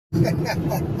Hi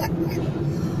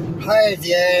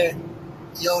there,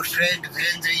 your friend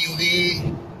Virendra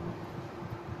Yogi,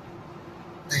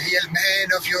 the real man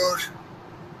of your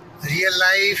real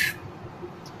life,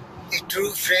 a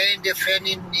true friend, a friend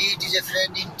in need is a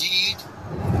friend indeed.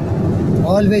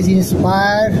 Always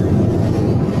inspire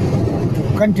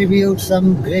to contribute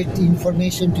some great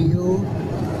information to you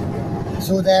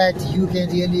so that you can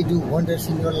really do wonders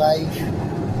in your life.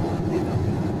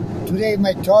 Today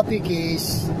my topic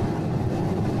is,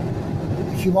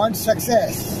 if you want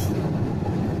success,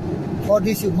 for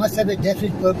this you must have a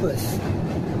definite purpose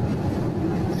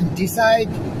and decide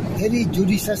very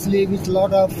judiciously with a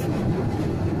lot of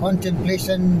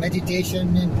contemplation,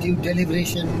 meditation and due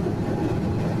deliberation,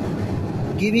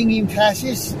 giving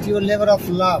emphasis to your level of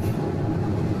love.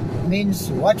 Means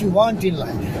what you want in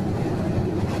life,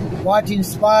 what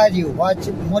inspires you, what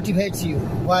motivates you,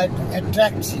 what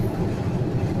attracts you.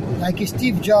 Like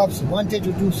Steve Jobs wanted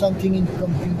to do something in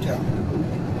computer.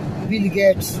 Bill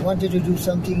Gates wanted to do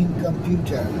something in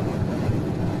computer.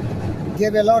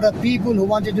 There were a lot of people who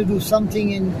wanted to do something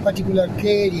in particular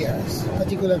careers,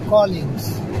 particular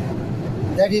callings.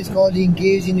 That is called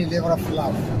engaging in a level of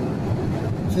love.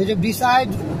 So you decide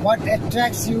what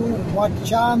attracts you, what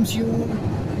charms you,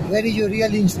 where is your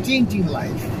real instinct in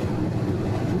life.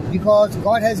 Because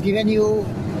God has given you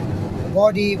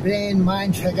body, brain,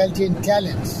 mind, faculty and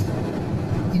talents.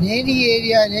 In any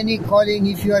area, in any calling,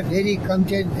 if you are very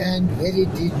committed and very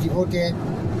devoted,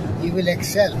 you will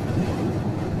excel.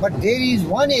 But there is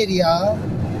one area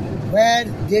where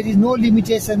there is no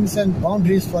limitations and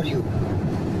boundaries for you.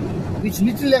 With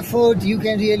little effort, you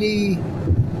can really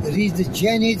reach the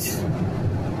zenith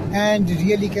and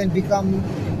really can become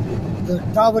the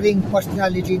towering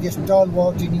personality, the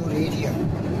stalwart in your area.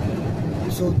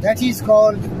 So that is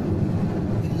called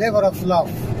the level of love.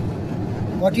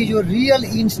 What is your real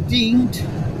instinct?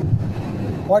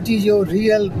 What is your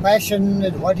real passion?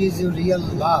 And what is your real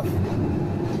love?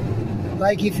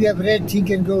 Like if you have read Think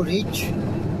and Grow Rich,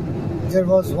 there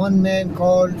was one man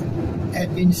called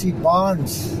Edwin C.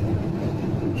 Barnes.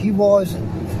 He was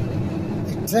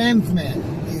a tramp man,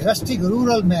 a rustic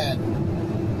rural man.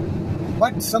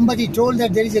 But somebody told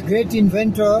that there is a great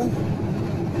inventor,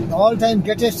 the all-time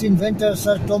greatest inventor,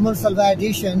 Sir Thomas Alva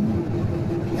Edison,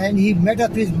 and he made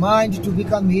up his mind to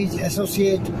become his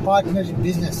associate partner in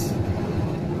business.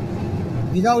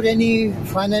 Without any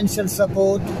financial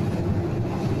support,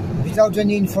 without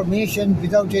any information,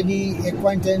 without any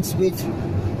acquaintance with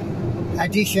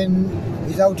Edison,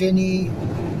 without any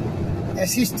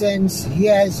assistance, he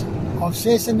has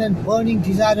obsession and burning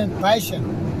desire and passion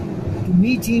to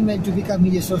meet him and to become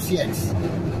his associates.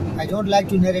 I don't like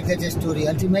to narrate that story.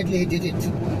 Ultimately he did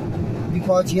it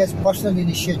because he has personal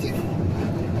initiative.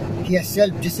 He has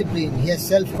self-discipline, he has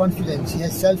self-confidence, he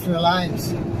has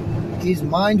self-reliance. His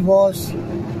mind was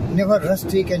never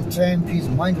rustic and tramp. His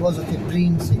mind was of a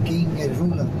prince, a king, a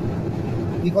ruler.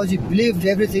 Because he believed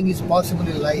everything is possible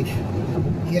in life.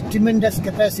 He had tremendous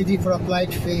capacity for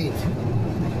applied faith.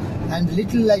 And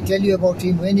little I tell you about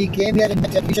him, when he came here and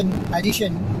met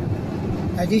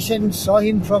Edison saw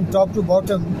him from top to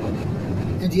bottom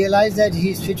and realized that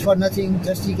he is fit for nothing,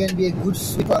 just he can be a good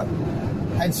sweeper.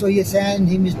 And so he assigned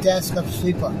him his task of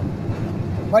sweeper.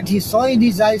 But he saw in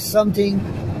his eyes something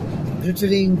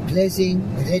glittering, blazing,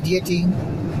 radiating,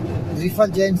 the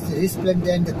refulgence, the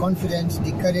resplendent, the confidence,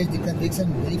 the courage, the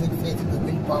conviction, belief and faith, and the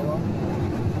willpower.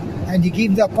 And he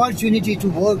gave the opportunity to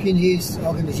work in his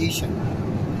organization.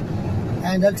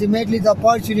 And ultimately the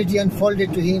opportunity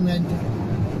unfolded to him and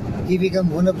he became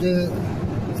one of the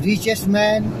richest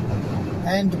man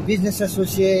and business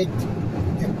associate,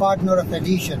 a partner of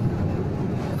Edison.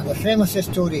 A famous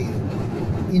story,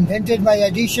 invented by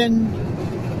Edison,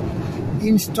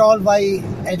 installed by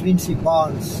Edwin C.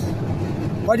 Barnes.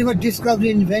 Whatever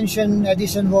discovery, invention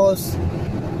Edison was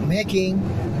making,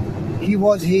 he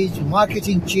was his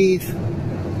marketing chief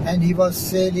and he was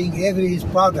selling his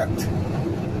product.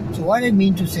 So what I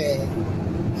mean to say,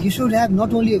 you should have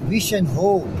not only a wish and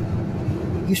hope,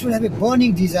 you should have a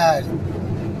burning desire,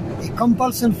 a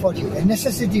compulsion for you, a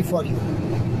necessity for you.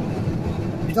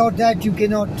 Without that you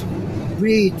cannot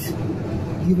breathe,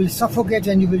 you will suffocate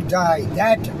and you will die.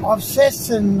 That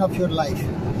obsession of your life,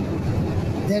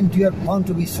 then you are bound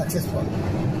to be successful.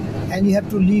 And you have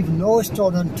to leave no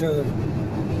stone unturned.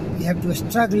 You have to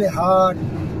struggle hard,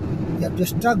 you have to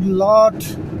struggle a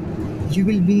lot. You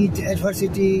will meet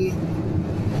adversity,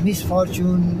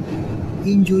 misfortune,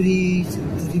 injuries,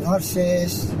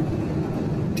 reverses,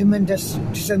 tremendous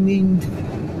determined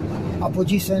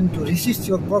opposition to resist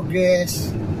your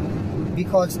progress,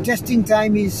 because testing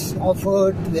time is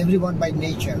offered to everyone by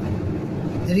nature.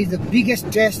 That is the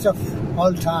biggest test of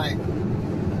all time.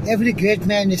 Every great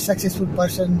man, a successful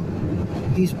person,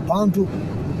 is bound to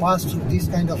pass through these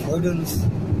kind of hurdles.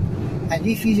 And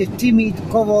if he is a timid,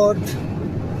 coward,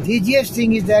 the easiest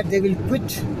thing is that they will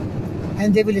quit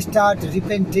and they will start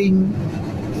repenting,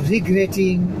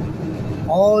 regretting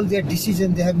all their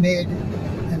decisions they have made,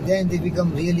 and then they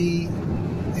become really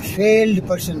a failed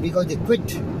person because they quit,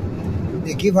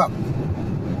 they give up,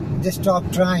 they stop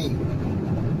trying.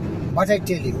 But I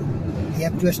tell you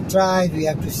have to strive, you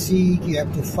have to seek, you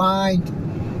have to find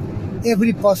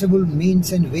every possible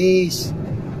means and ways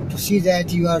to see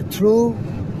that you are through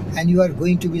and you are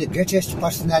going to be the greatest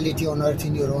personality on earth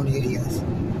in your own areas.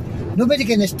 Nobody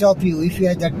can stop you if you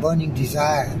have that burning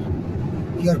desire.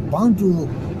 You are bound to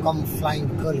come flying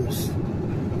colors.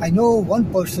 I know one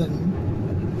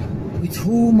person with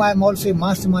whom I am also a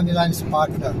Mastermind Alliance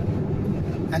partner,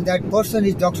 and that person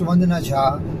is Dr. Vandana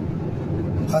Jha.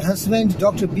 Her husband,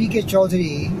 Dr. B.K.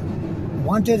 Chaudhary,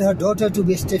 wanted her daughter to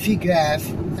be Steffi Graf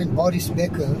and Boris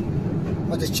Becker,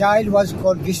 but the child was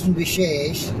called Vishnu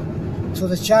Vishesh. So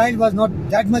the child was not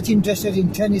that much interested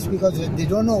in tennis because they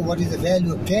don't know what is the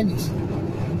value of tennis.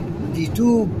 The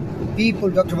two people,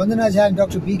 Dr. Vandana Jha and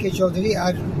Dr. B.K. Chaudhary,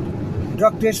 are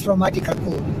doctors from IIT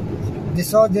Kharagpur. They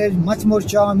saw there is much more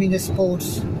charm in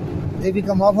sports. They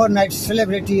become overnight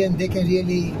celebrity and they can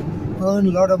really earn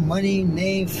a lot of money,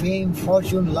 name, fame,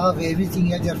 fortune, love,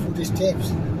 everything at their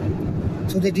footsteps.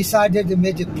 So they decided, they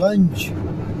made a plunge.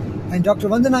 And Dr.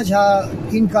 Vandana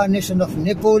Jha, incarnation of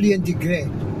Napoleon the Great,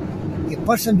 a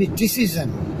person with decision,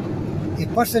 a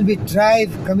person with drive,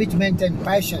 commitment and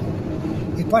passion,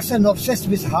 a person obsessed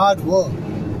with hard work,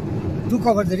 took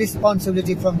over the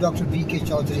responsibility from Dr. B.K.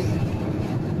 Chaudhary.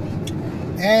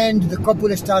 And the couple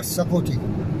starts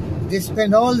supporting. They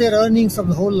spend all their earnings of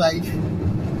the whole life.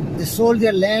 They sold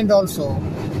their land also.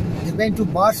 They went to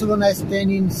Barcelona,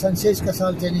 Spain in Sanchez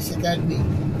Casal Tennis Academy.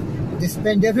 They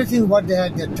spent everything what they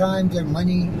had, their time, their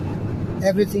money,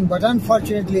 everything. But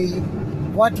unfortunately,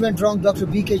 what went wrong, Dr.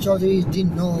 B.K. Chaudhary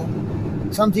didn't know.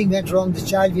 Something went wrong. The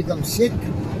child became sick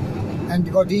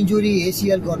and got injury,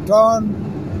 ACL got torn,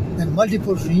 and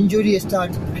multiple injuries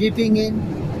started creeping in.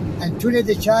 And today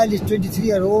the child is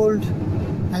 23-year-old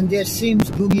and there seems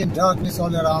gloomy and darkness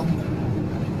all around.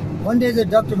 One day the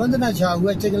Dr. Vandana Jha, who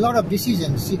had taken a lot of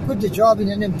decisions, she quit the job in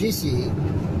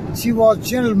NMDC. She was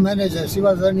general manager. She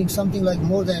was earning something like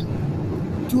more than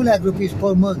 2 lakh rupees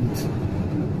per month.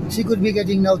 She could be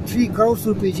getting now 3 crores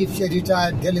rupees if she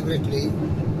retired deliberately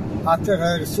after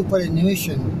her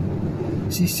superannuation.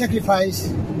 She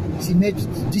sacrificed, she made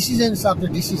decisions after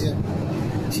decision.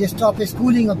 She stopped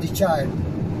schooling of the child.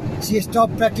 She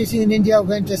stopped practicing in India,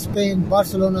 went to Spain,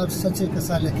 Barcelona, Sanchez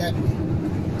Casal Academy.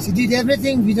 She did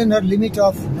everything within her limit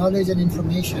of knowledge and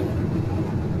information.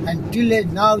 And till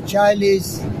now, child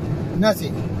is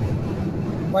nothing.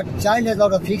 But child has a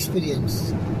lot of experience.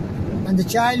 And the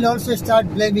child also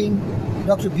started blaming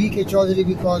Dr. B.K. Chaudhary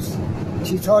because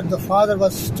she thought the father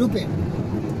was stupid.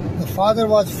 The father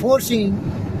was forcing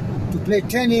to play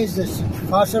tennis. The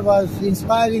father was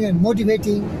inspiring and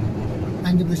motivating.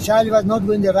 And if the child was not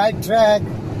going the right track,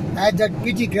 add that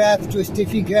pity graph to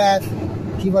Steffi graph,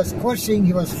 he was coaching,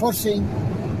 he was forcing,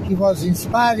 he was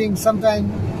inspiring,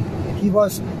 sometimes he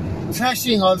was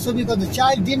thrashing also because the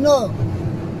child didn't know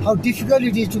how difficult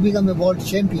it is to become a world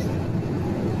champion.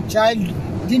 Child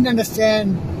didn't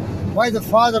understand why the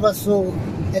father was so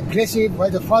aggressive, why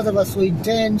the father was so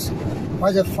intense,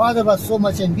 why the father was so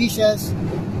much ambitious.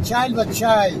 Child was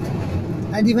child.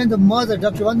 And even the mother,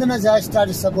 Dr. Vandana Jha,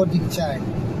 started supporting the child.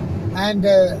 And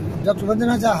Dr.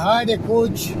 Vandana Jha hired a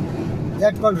coach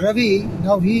that called Ravi.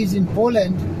 Now he is in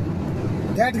Poland.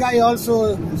 That guy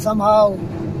also somehow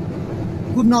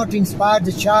could not inspire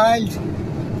the child.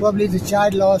 Probably the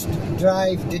child lost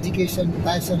drive, dedication,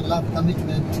 passion, love,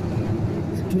 commitment.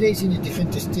 And today is in a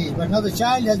different stage. But now the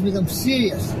child has become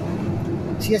serious.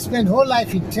 She has spent whole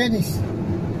life in tennis.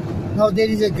 Now there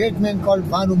is a great man called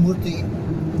Bhanu Murthy.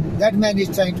 That man is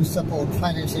trying to support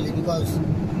financially because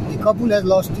the couple has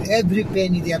lost every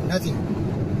penny, they have nothing.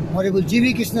 Honorable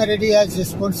G.V. Krishna Reddy has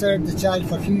sponsored the child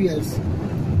for a few years.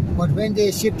 But when they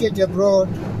shifted abroad,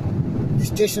 the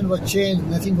station was changed,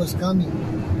 nothing was coming.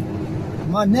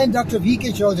 My name, Dr.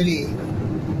 V.K.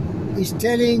 Chaudhary, is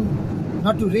telling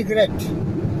not to regret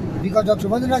because Dr.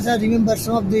 Vandana Jha remembers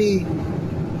some of the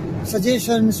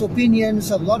suggestions,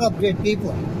 opinions of a lot of great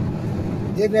people.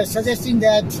 They were suggesting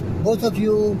that both of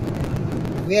you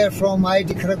were from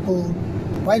IIT Kharagpur.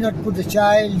 Why not put the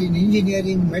child in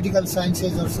engineering, medical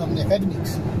sciences or some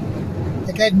academics?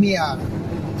 Academia,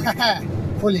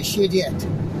 foolish idiot.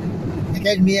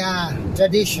 Academia,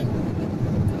 tradition,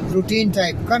 routine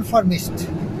type, conformist.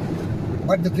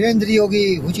 But the Virendra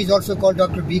Yogi, which is also called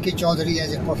Dr. B.K. Chaudhary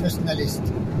as a professionalist,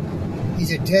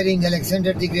 is a daring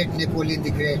Alexander the Great, Napoleon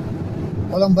the Great,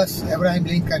 Columbus, Abraham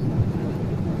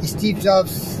Lincoln, Steve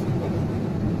Jobs,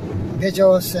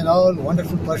 Bezos, and all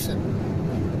wonderful person.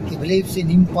 He believes in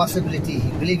impossibility.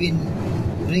 He believes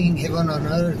in bringing heaven on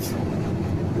earth.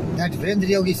 That Virendra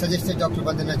Yogi suggested Dr.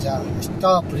 Vandana Jha,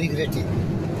 stop regretting.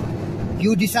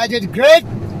 You decided great.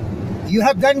 You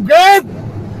have done great.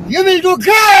 You will do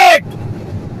great.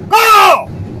 Go!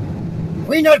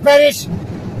 Win or perish.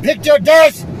 Victor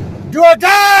death. Do or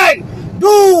die.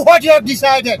 Do what you have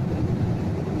decided.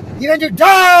 Even to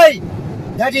die,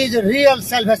 that is a real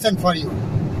salvation for you.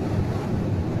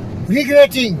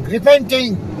 Regretting,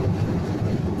 repenting,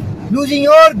 losing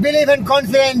your belief and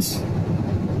confidence,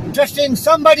 trusting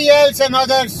somebody else and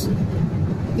others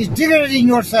is degrading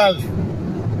yourself.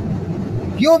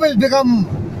 You will become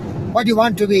what you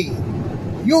want to be.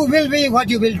 You will be what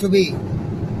you will to be.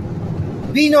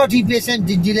 Be not impatient,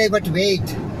 delay, but wait.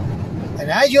 And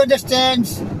as you understand,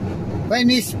 when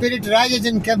His Spirit rises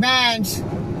and commands,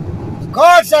 the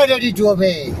gods are ready to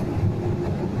obey.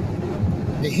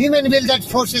 The human will that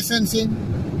forces sin,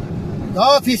 the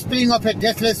offspring of a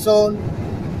deathless soul,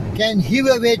 can heave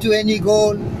away to any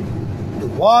goal. The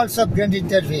walls of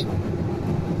granite intervene.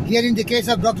 Here in the case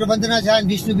of Dr. Vandana Jha and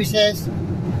Vishnu says,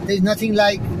 there is nothing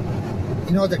like,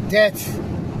 the death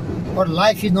or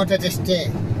life is not at a stay.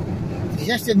 It is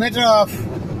just a matter of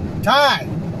time.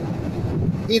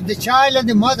 If the child and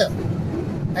the mother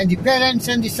and the parents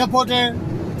and the supporter,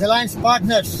 the alliance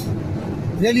partners,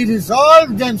 really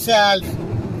resolve themselves,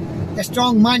 a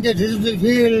strong-minded,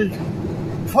 resolute,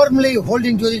 firmly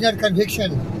holding to the inner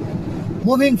conviction,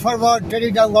 moving forward,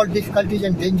 treading down all difficulties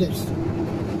and dangers,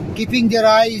 keeping their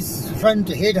eyes front,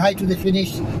 head high to the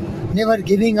finish, never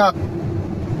giving up,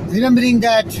 remembering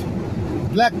that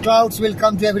black clouds will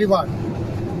come to everyone.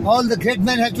 All the great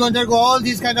men have to undergo all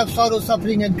these kind of sorrow,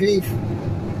 suffering and grief.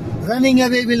 Running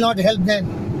away will not help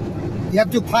them. You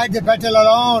have to fight the battle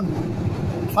alone.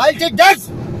 Fight it, death!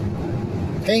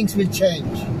 Things will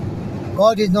change.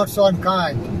 God is not so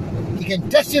unkind. He can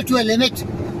test you to a limit,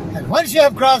 and once you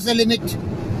have crossed the limit,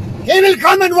 He will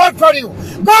come and work for you.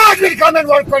 God will come and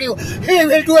work for you. He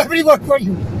will do every work for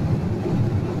you.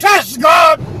 Trust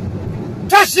God.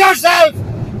 Trust yourself.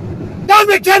 Don't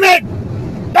be timid.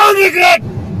 Don't regret.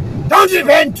 Don't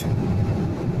repent.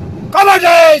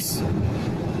 Cowardice,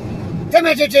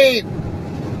 timidity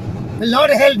will not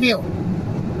help you.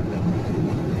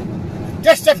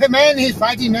 Just of a man he is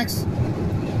fighting next.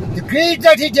 The greed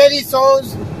that he daily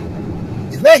sows,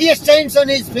 the way he stands on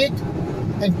his feet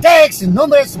and takes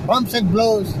numerous bumps and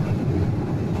blows.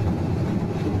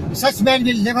 Such men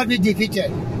will never be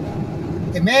defeated.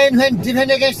 A man when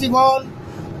driven against the wall,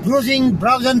 bruising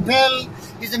brows and pale,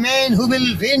 is a man who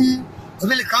will win, who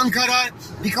will conquer,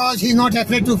 because he is not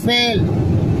afraid to fail.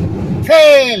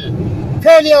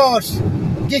 Failures,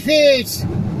 defeats,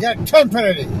 they are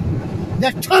temporary. They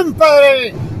are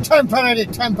temporary.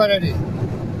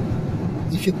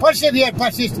 If you persevere,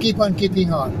 persist, keep on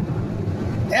keeping on,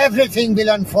 everything will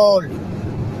unfold,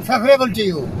 favorable to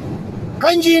you,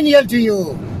 congenial to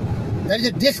you. That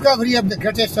is the discovery of the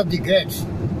greatest of the greats.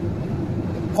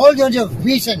 Hold on your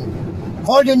vision,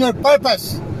 hold on your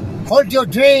purpose, hold your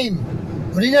dream,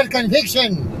 your inner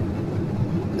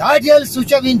conviction, the ideals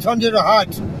which have enthroned your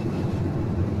heart,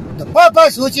 the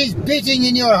purpose which is beating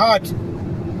in your heart,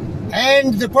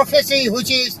 and the prophecy which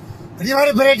is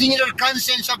reverberating in your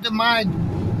conscience of the mind,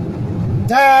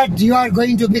 that you are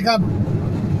going to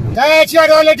become, that you are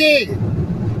already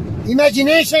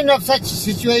imagination of such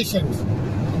situations,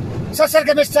 such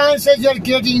circumstances you are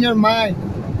creating in your mind,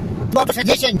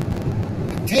 suggestion,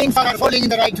 things are falling in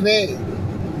the right way.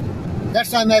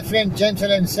 That's why my friend James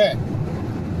Allen said,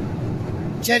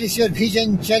 cherish your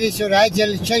vision, cherish your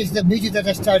ideal, cherish the music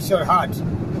that stirs your heart,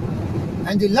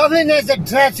 and the loveliness that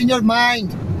drives in your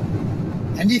mind.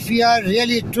 And if you are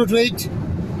really true to it,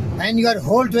 and you are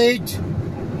whole to it,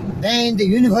 then the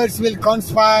universe will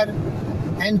conspire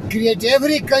and create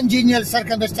every congenial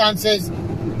circumstances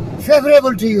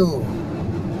favorable to you.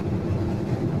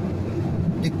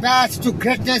 The path to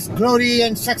greatness, glory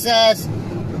and success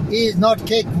is not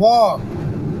cakewalk.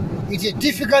 It is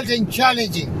difficult and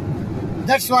challenging.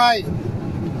 That's why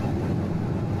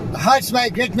the hearts by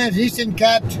great men reached and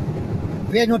kept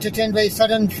were not attained by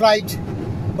sudden flight,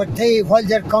 but they, while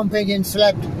their companions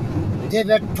slept, they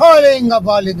were toiling up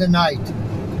all in the night.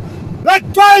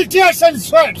 Blood, toil, tears and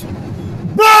sweat.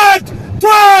 Blood,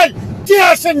 toil,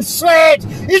 tears and sweat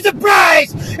is the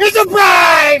price, is the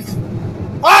price.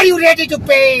 Are you ready to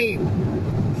pay?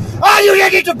 Are you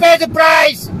ready to pay the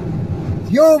price?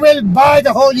 You will buy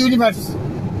the whole universe.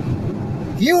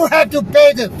 You have to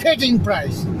pay the fitting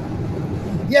price.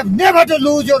 You have never to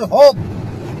lose your hope,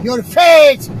 your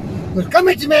faith, your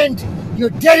commitment,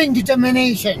 your daring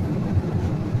determination.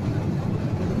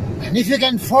 And if you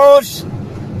can force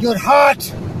your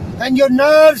heart and your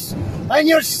nerves and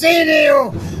your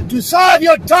sinew to serve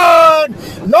your turn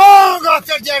long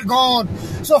after they're gone,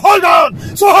 so hold on,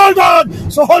 so hold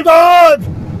on, so hold on.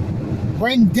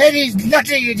 When there is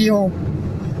nothing in you,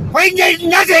 when there is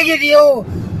nothing in you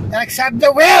except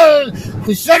the will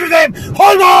to say to them,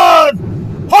 hold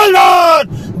on, hold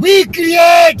on. We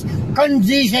create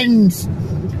conditions.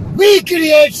 We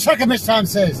create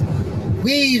circumstances.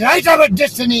 We write our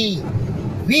destiny.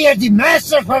 We are the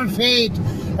master of our fate,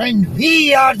 and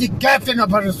we are the captain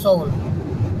of our soul.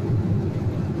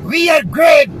 We are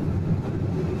great.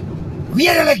 We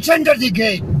are Alexander the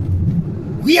Great.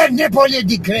 We are Napoleon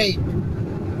the Great.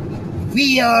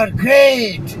 We are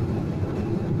great.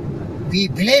 We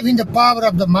believe in the power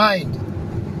of the mind.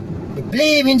 We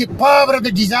believe in the power of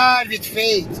the desire with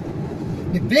faith.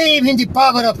 We believe in the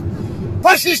power of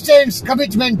persistence,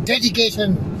 commitment,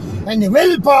 dedication, and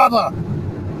willpower.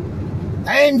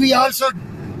 And we also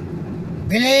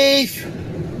believe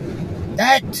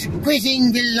that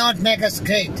quitting will not make us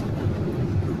great.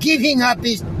 Giving up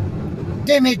is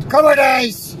timid,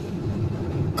 cowardice,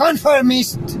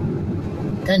 conformist,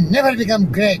 can never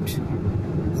become great.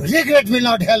 Regret will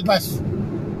not help us.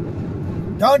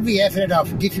 Don't be afraid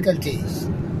of difficulties.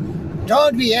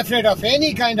 Don't be afraid of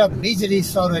any kind of misery,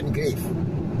 sorrow, and grief.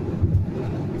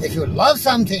 If you love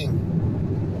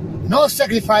something, no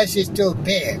sacrifice is too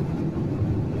big.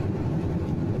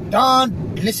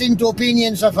 Don't listen to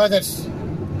opinions of others.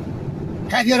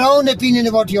 Have your own opinion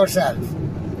about yourself,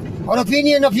 or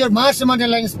opinion of your mastermind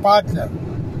alliance partner.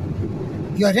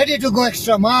 You are ready to go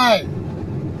extra mile.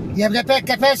 You have the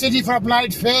capacity for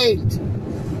applied faith.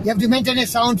 You have to maintain a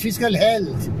sound physical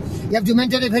health. You have to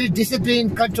maintain a very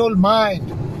disciplined, controlled mind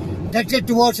directed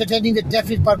towards attaining the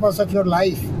definite purpose of your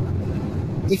life.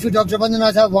 If you, Dr.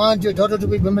 Bandhanatha, want your daughter to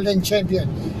be Wimbledon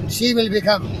champion, she will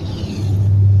become.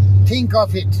 Think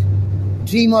of it,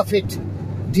 dream of it,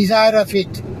 desire of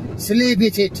it, sleep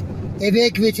with it,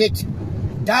 awake with it,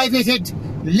 die with it,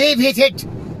 live with it,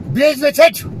 breathe with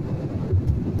it.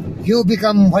 You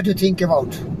become what you think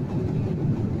about.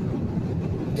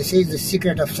 This is the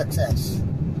secret of success.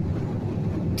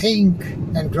 Think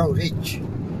and grow rich.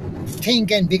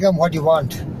 Think and become what you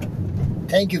want.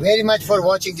 Thank you very much for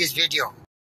watching this video.